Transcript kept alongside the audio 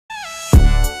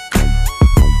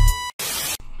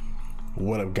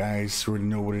What up, guys? You already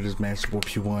know what it is, man. It's your boy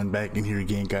P1 back in here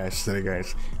again, guys. Today,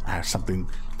 guys, I have something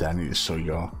that I need to show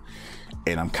y'all,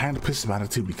 and I'm kind of pissed about it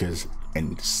too because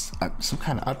some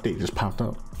kind of update just popped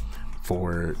up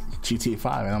for GTA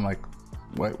 5, and I'm like,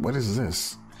 what is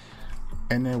this?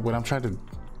 And then when I'm trying to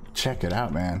check it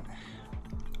out, man,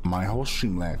 my whole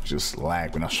stream just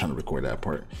lagged when I was trying to record that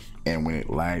part. And when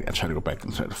it lagged, I tried to go back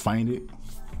and try to find it.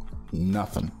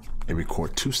 Nothing. It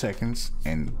recorded 2 seconds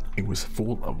and it was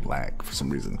full of lag for some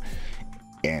reason.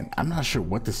 And I'm not sure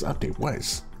what this update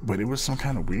was, but it was some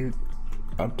kind of weird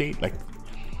update. Like,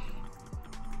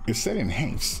 it said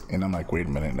enhanced, and I'm like, wait a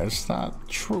minute, that's not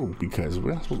true because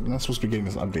we're not supposed to be getting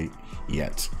this update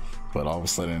yet. But all of a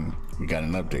sudden, we got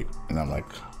an update, and I'm like,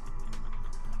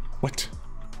 what?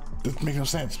 Doesn't make no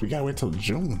sense. We gotta wait till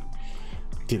June.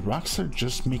 Did Rockstar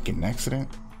just make an accident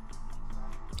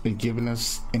in giving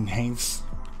us enhanced?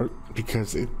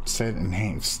 Because it said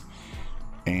enhanced,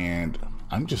 and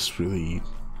I'm just really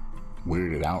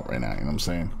weirded out right now. You know what I'm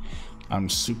saying? I'm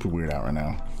super weirded out right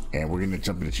now, and we're gonna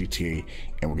jump into GTA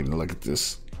and we're gonna look at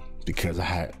this because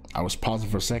I was pausing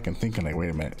for a second thinking like,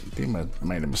 wait a minute, they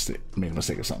made a mistake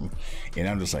or something, and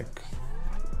I'm just like,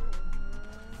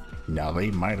 now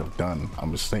they might have done a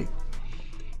mistake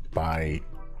by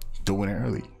doing it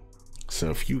early. So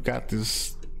if you got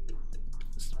this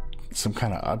some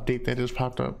kind of update that just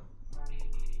popped up,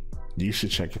 you should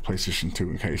check your PlayStation 2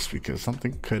 in case, because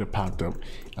something could have popped up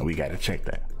and we got to check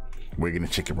that. We're gonna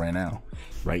check it right now,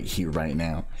 right here, right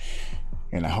now,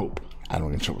 and I hope I don't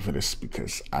get in trouble for this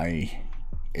because it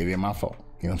ain't my fault.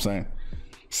 You know what I'm saying?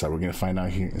 So we're gonna find out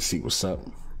here and see what's up.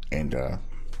 And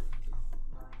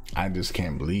I just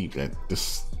can't believe that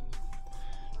this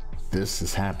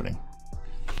is happening.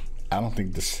 I don't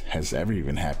think this has ever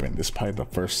even happened. This is probably the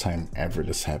first time ever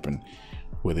this happened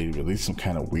where they released some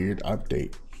kind of weird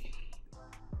update.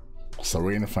 So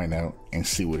we're gonna find out and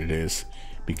see what it is,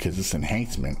 because this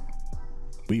enhancement,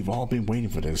 we've all been waiting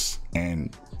for this,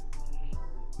 and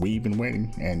we've been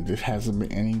waiting, and there hasn't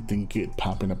been anything good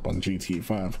popping up on GTA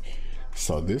 5.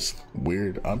 So this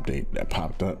weird update that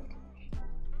popped up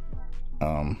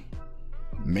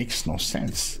makes no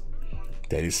sense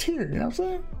that it's here. You know what I'm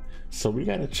saying? So we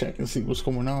gotta check and see what's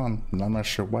going on. And I'm not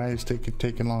sure why it's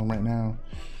taking long right now,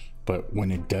 but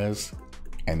when it does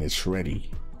and it's ready,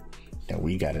 then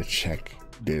we gotta check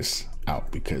this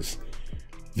out, because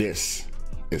this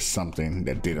is something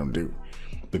that they don't do.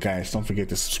 But guys, don't forget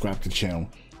to subscribe to the channel,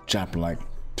 drop a like,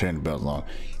 turn the bells on,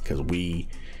 because we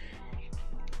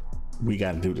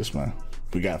gotta do this, man.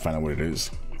 We gotta find out what it is.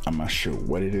 I'm not sure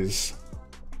what it is,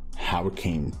 how it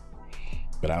came,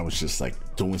 but I was just like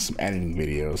doing some editing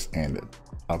videos and an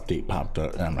update popped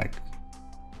up, and I'm like,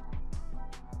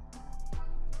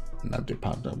 an update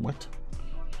popped up, what?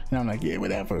 And I'm like, yeah,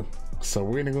 whatever. So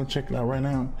we're gonna go check it out right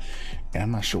now, and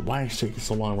I'm not sure why it's taking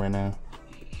so long right now,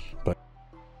 but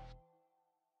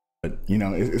you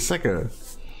know, it's like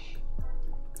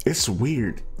it's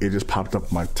weird. It just popped up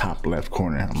in my top left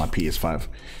corner on my PS5,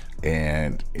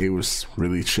 and it was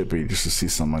really trippy just to see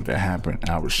something like that happen.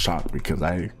 I was shocked because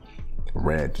I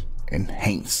read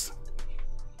enhanced.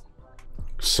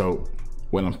 So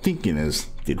what I'm thinking is,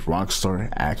 did Rockstar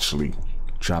actually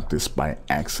drop this by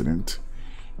accident,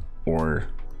 or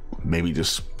maybe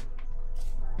just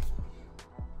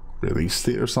released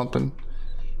it or something?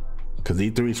 Because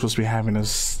E3 is supposed to be having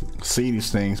us see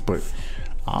these things, but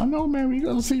I don't know, man. We're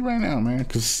gonna see right now, man,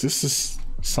 because this is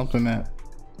something that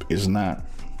is not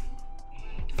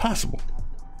possible.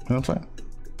 You know what I'm saying?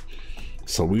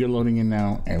 So we are loading in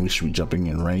now, and we should be jumping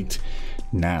in right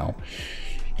now.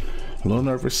 A little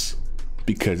nervous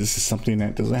because this is something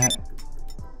that doesn't happen.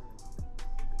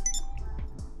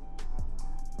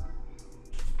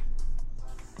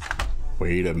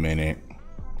 Wait a minute.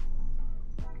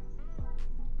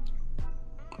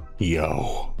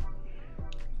 Yo.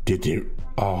 Did they?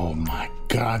 Oh my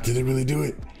God, did they really do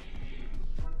it?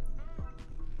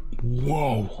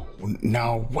 Whoa.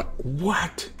 Now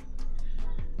what?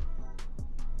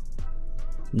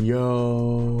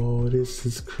 Yo, this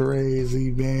is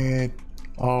crazy, man.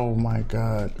 Oh my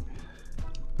God.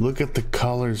 Look at the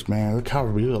colors, man. Look how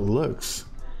real it looks.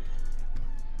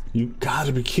 You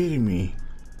gotta be kidding me.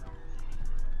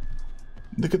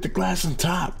 Look at the glass on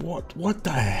top. What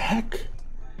the heck?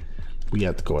 We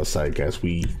have to go outside, guys.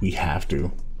 We have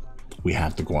to. We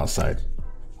have to go outside.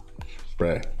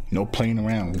 Bruh, no playing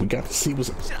around. We got to see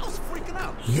what's...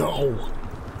 Yo!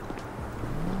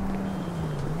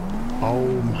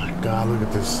 Oh my God, look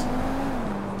at this.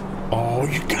 Oh,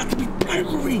 you got to be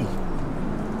primary.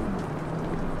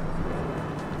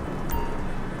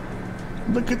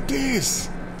 Look at this.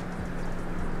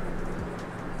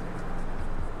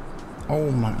 Oh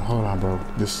my, hold on, bro.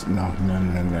 This, no.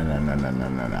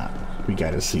 We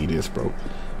gotta see this, bro.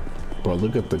 Bro,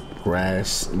 look at the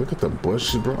grass. Look at the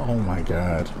bushes, bro. Oh my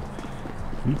God.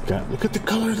 Look at the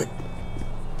color of the,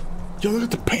 yo, look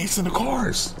at the paints in the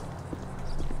cars.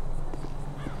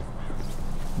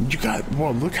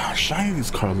 Bro, look how shiny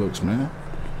this car looks, man.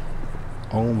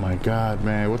 Oh my God,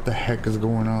 man. What the heck is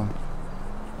going on?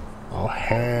 Oh,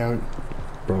 hell.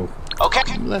 Bro.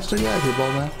 Okay. Lester, you out here, bro,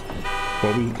 man.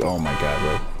 Bro, oh my God,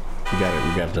 bro. We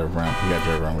gotta drive around. We gotta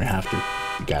drive around. We have to.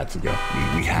 We got to go.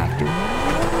 We have to.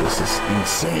 This is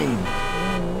insane.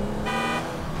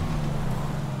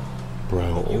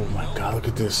 Bro, oh my God, look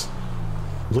at this.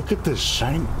 Look at this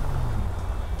shine.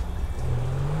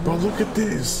 Bro, look at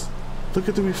this. Look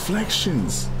at the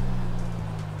reflections.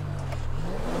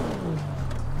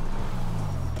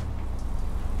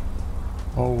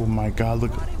 Oh my God,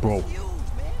 look, bro.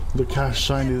 Look how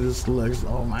shiny this looks.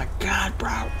 Oh my God,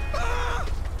 bro.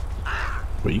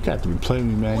 Bro, you got to be playing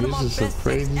me, man. This is some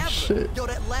crazy shit.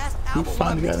 We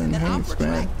finally got enhanced,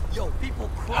 man.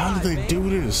 How did they do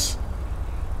this?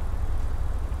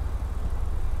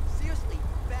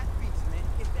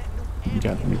 You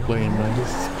got to be playing, man. This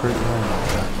is crazy. Oh my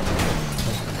God.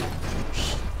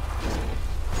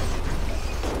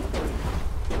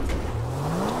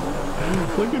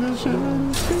 Look at this shit, man.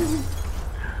 It's crazy.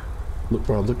 Look,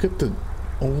 bro, look at the,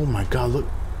 oh my God, look,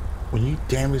 when you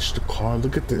damage the car,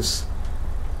 look at this.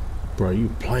 Bro, you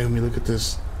play with me, look at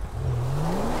this.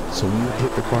 So when you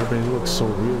hit the car, man, it looks so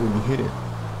real when you hit it.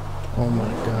 Oh my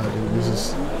God, dude, this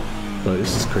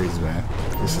is crazy, man.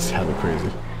 This is hella crazy.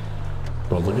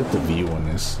 Bro, look at the view on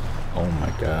this. Oh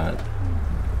my God.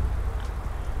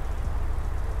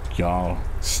 Y'all,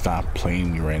 stop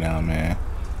playing me right now, man.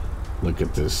 Look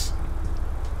at this.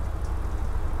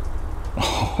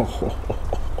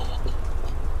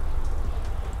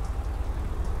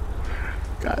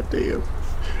 God damn.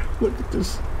 Look at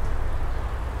this.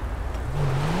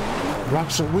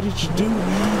 Rockstar, what did you do,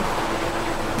 man?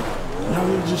 Y'all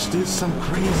really just did some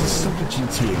crazy stuff at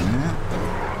GTA, man.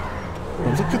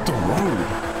 But look at the road.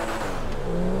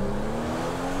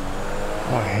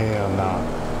 Oh, hell no.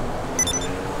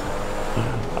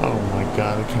 Oh my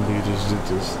God, I can't believe they just did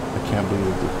this. I can't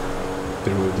believe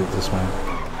they really did this, man.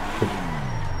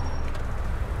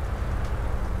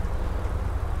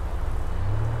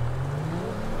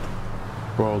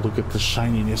 Bro, look at the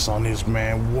shininess on this,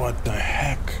 man. What the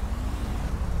heck?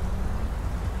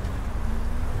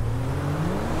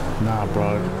 Nah,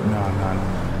 bro. No.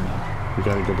 We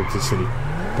gotta go back to the city.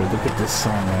 Bro, look at the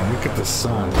sun, man. Look at the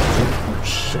sun. Oh,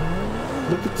 shit.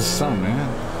 Look at the sun,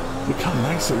 man. Look how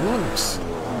nice it looks.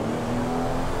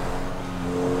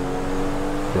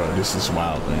 Bro, this is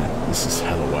wild, man. This is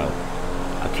hella wild.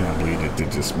 I cannot believe they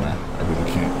did this, man. I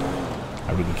really can't.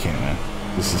 I really can't, man.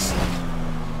 This is...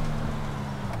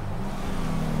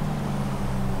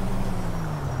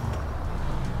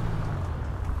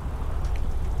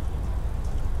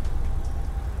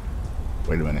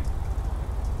 Wait a minute.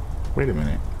 Wait a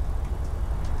minute.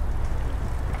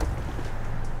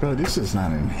 Bro, this is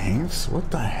not enhanced. What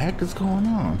the heck is going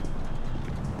on?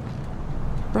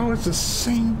 Bro, it's the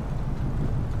same...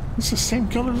 It's the same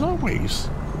color as always.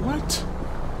 What?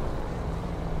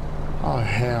 Oh,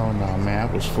 hell no, man.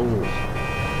 I was fooled.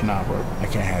 Nah, bro. I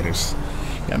can't have this.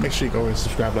 Yeah, make sure you go and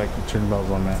subscribe, like, and turn the bells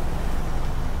on that.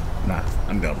 Nah,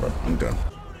 I'm done, bro. I'm done.